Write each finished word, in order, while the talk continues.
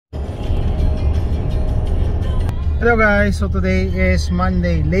Hello guys, so today is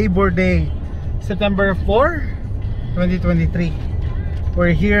Monday, Labor Day, September 4, 2023. We're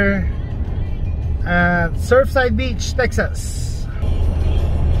here at Surfside Beach, Texas.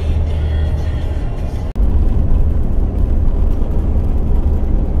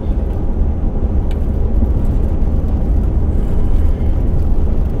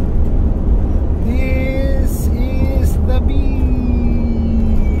 This is the beach.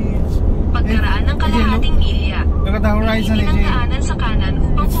 Pagkaraan ng kalahating milya. Look at the horizon, ng daanan sa kanan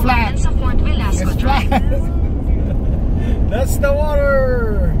upang pumunta sa Fort Velasco Drive. That's the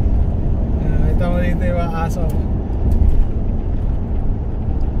water. Ito mo dito yung mga aso.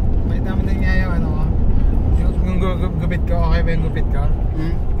 Makita mo din nga yung ano ko. Yung gupit ko. Okay ba yung gupit ko?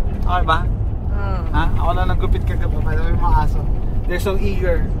 Okay ba? Ha? Ako lang nagupit ka kapag makita mo yung mga aso. They're so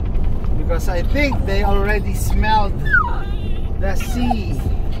eager because I think they already smelled the sea.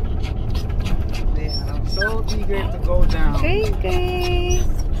 They are so eager to go down. Okay.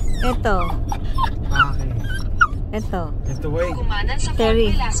 Ito. Okay. Ito. Just wait. Kumanan sa Fort Terry.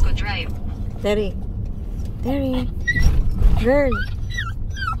 Velasco Drive. Terry. Terry. Girl.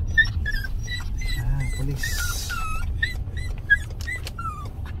 Police.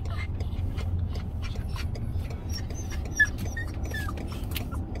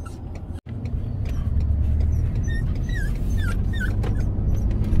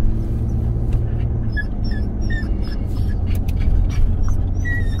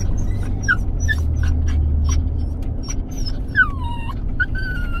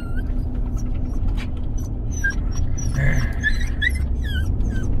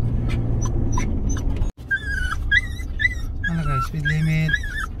 Speed limit,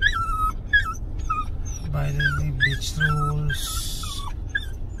 by the beach rules,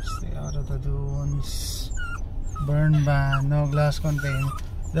 stay out of the dunes, burn ban, no glass contain,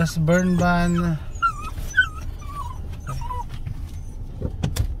 that's burn ban.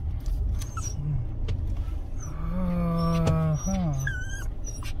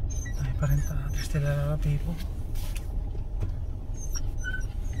 Ay pa rin ta, there's still a lot of people.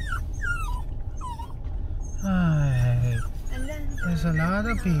 Ay, there's a lot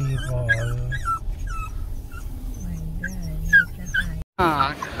of people.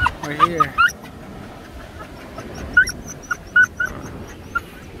 Ah, we're here.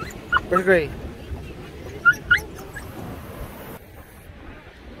 Where's Gray?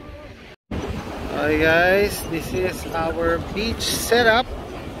 Hi guys, this is our beach setup.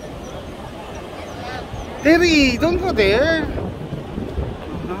 Terry, don't go there.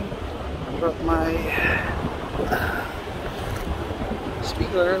 I brought my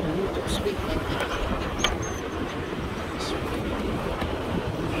speaker, Bluetooth speaker.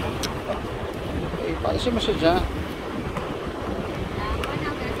 Okay, paano siya masadya?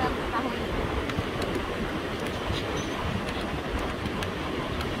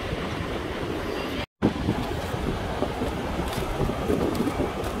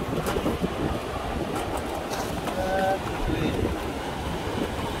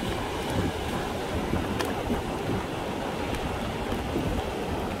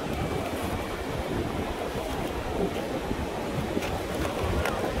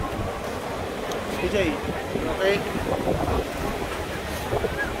 DJ, okay?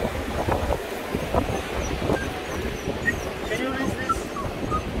 Can you raise this?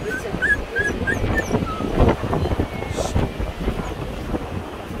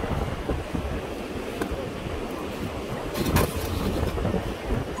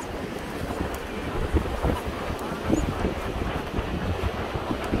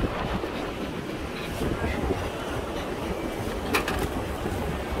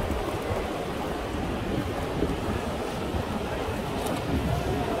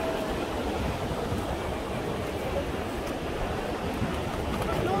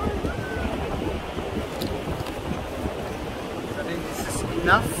 Enough? It's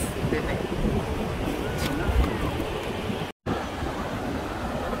enough.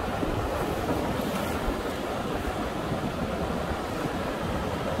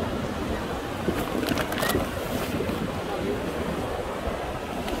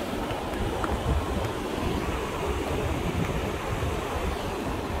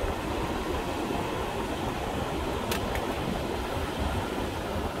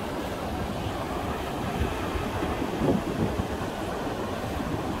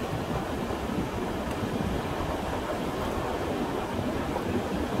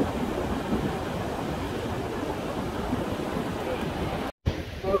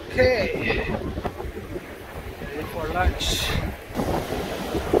 Okay, ready for lunch.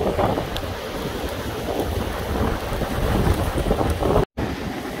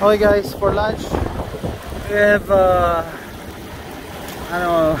 Okay guys, for lunch We have I don't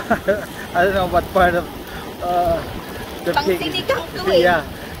know, I don't know what part of the pig. Yeah,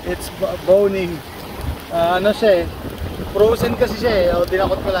 it's boning. Ano siya eh, frozen kasi siya eh. O,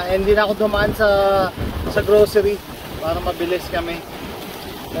 dinakot ko lang. And hindi na ako dumaan sa grocery para mabilis kami.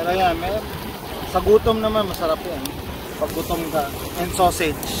 Pero yan, sa gutom naman masarap yan. Pag gutom ka. And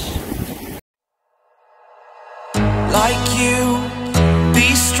sausage. Like you,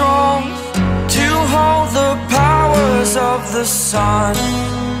 be strong to hold the powers of the sun.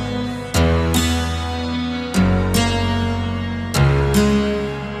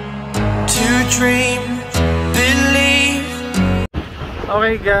 To dream, believe.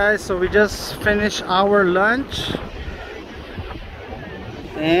 Okay guys, so we just finished our lunch.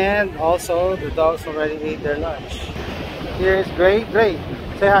 And also the dogs already ate their lunch. Here's Gray. Gray,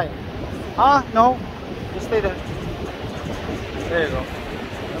 say hi. Ah, no. Just stay there. There you go.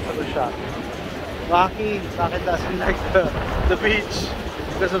 That's a good shot. Rocky doesn't like the beach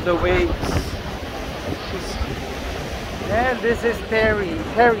because of the waves. And this is Terry.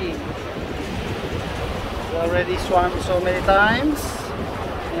 Terry. We already swam so many times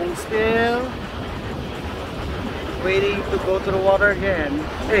and still waiting to go to the water again.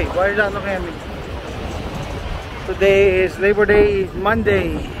 Hey, why are you not looking at me? Today is Labor Day,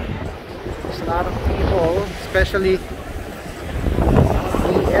 Monday. There's a lot of people, especially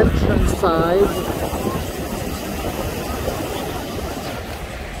the entrance side.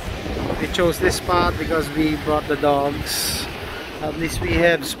 We chose this spot because we brought the dogs. At least we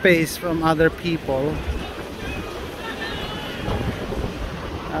have space from other people.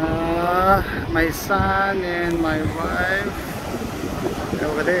 My son and my wife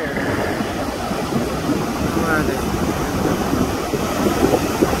over there. Where are they?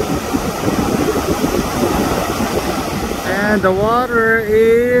 And the water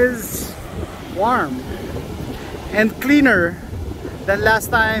is warm and cleaner than last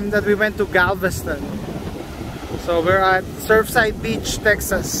time that we went to Galveston. So we're at Surfside Beach,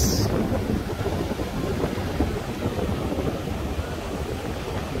 Texas.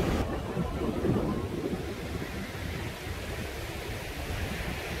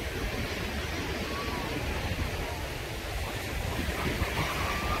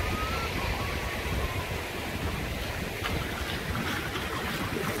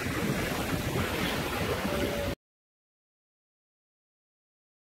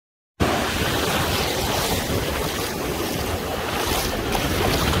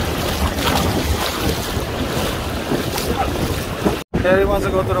 Terry wants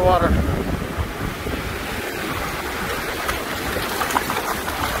to go to the water.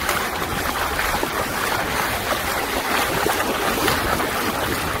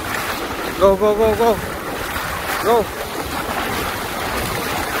 Go, go, go, go. Go.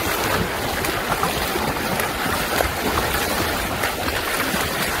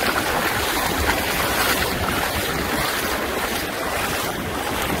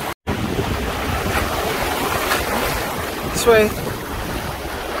 This way.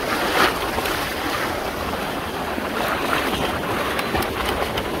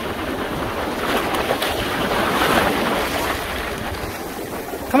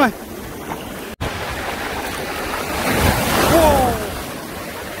 Come on. Whoa.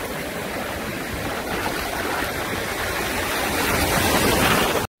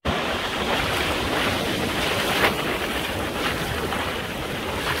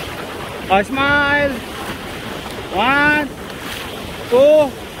 A smile. 1, 2,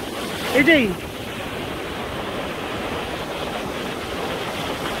 AJ.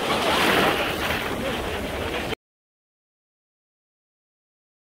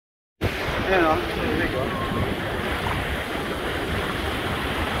 Ayan o, there you go.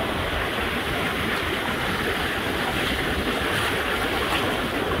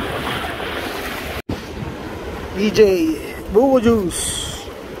 EJ, Boo Juice.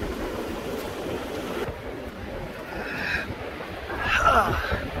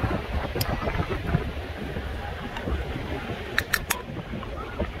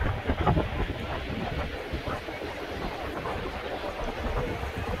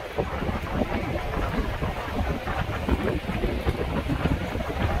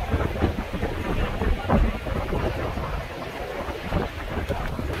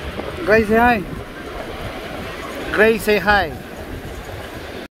 Gray, say hi. Gray, say hi.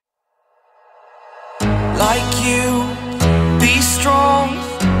 Like you, be strong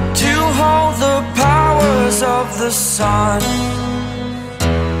to hold the powers of the sun.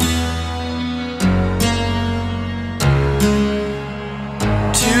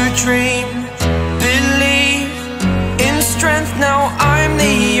 To dream, believe in strength. Now I'm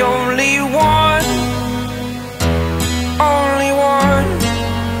the only one.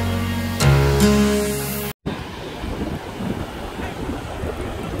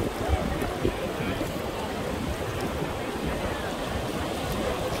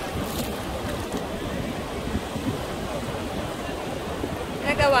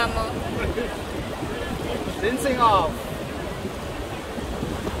 gawa mo? Rinsing off.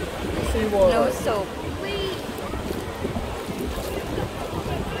 Seawater. No soap.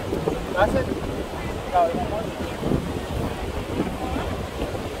 That's it.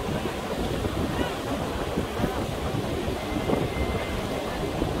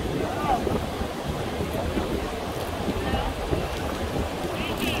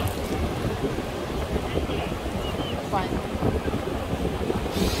 Fine.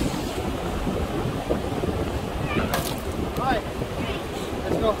 Alright.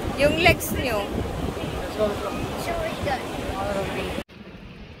 Let's go. Yung legs nyo. Let's go.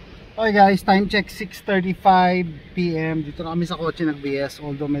 Okay guys, time check 6:35 PM. Dito na kami sa kotse nag-BS,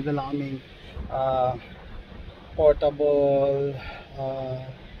 although may dala kaming portable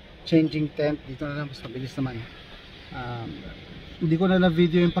changing tent. Dito na lang, mas mabilis naman. Hindi ko na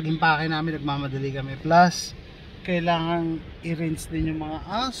video yung pag-impake namin, nagmamadali kami. Plus, kailangan i-rinse din yung mga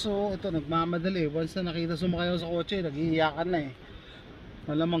aso. Ito, nagmamadali. Once na nakita sumakay sa kotse, nag-iiyakan na eh.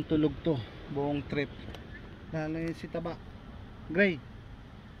 Malamang tulog to, buong trip. Lalo yun si Taba. Gray.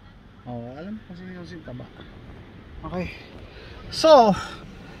 Oh, alam mo kasi yung si Taba. Okay. So,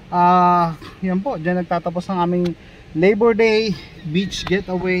 yan po. Diyan nagtatapos ang aming Labor Day beach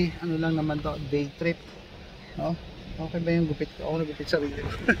getaway. Ano lang naman to, day trip. Oh, okay ba yung gupit ko? Ako nagupit sarili ko.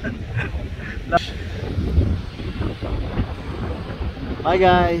 Bye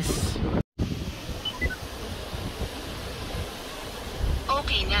guys.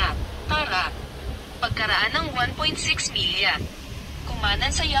 Okay na. Tara. Pagkaraan ng 1.6 milya.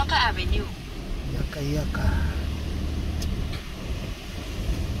 Kumanan sa Yaka Avenue. Yaka.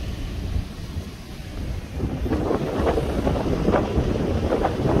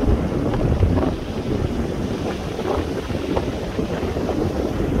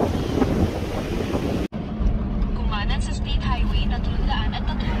 Kumanan sa State Highway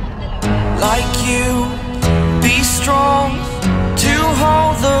 332. Like you, be strong to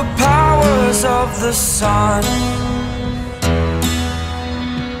hold the powers of the sun.